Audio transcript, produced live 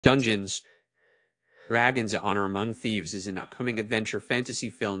Dungeons, Dragons Honor Among Thieves is an upcoming adventure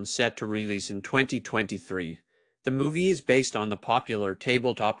fantasy film set to release in 2023. The movie is based on the popular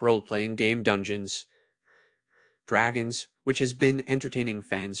tabletop role-playing game Dungeons, Dragons, which has been entertaining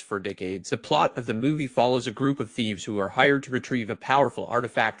fans for decades. The plot of the movie follows a group of thieves who are hired to retrieve a powerful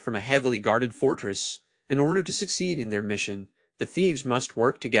artifact from a heavily guarded fortress. In order to succeed in their mission, the thieves must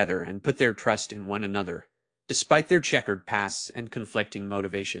work together and put their trust in one another. Despite their checkered pasts and conflicting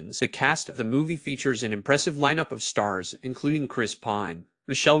motivations, the cast of the movie features an impressive lineup of stars, including Chris Pine,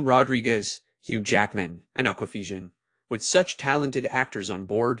 Michelle Rodriguez, Hugh Jackman, and Awkwafina. With such talented actors on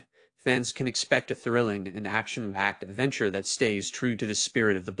board, fans can expect a thrilling and action-packed adventure that stays true to the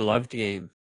spirit of the beloved game.